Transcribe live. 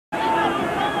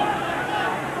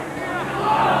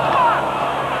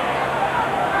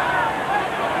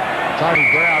Tony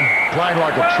Brown playing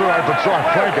like a true open-side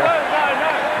flanker.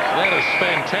 That is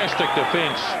fantastic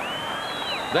defence.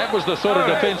 That was the sort of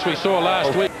defence we saw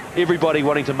last week. Everybody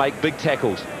wanting to make big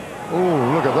tackles.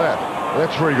 Oh, look at that.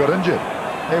 That's where he got injured.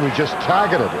 He was just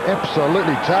targeted,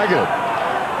 absolutely targeted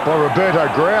by Roberto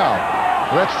Grau.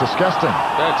 That's disgusting.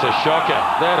 That's a shocker.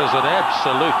 That is an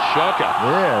absolute shocker.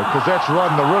 Yeah, because that's right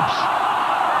in the ribs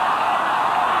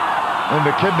and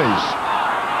the kidneys.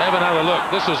 Have another look.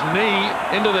 This is knee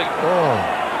into the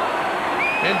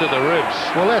ribs.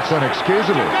 Well, that's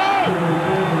inexcusable.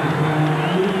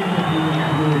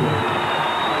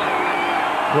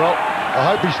 Well, I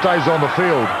hope he stays on the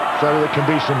field so that there can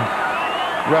be some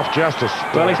rough justice.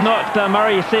 Well, he's not,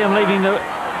 Murray. You see him leaving the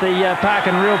park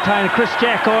in real pain. Chris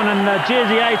Jack on and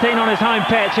jersey 18 on his home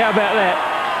patch. How about that?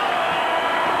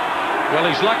 Well,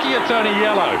 he's lucky it's only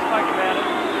yellow.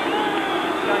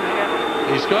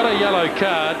 He's got a yellow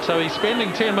card, so he's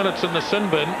spending 10 minutes in the sin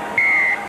bin.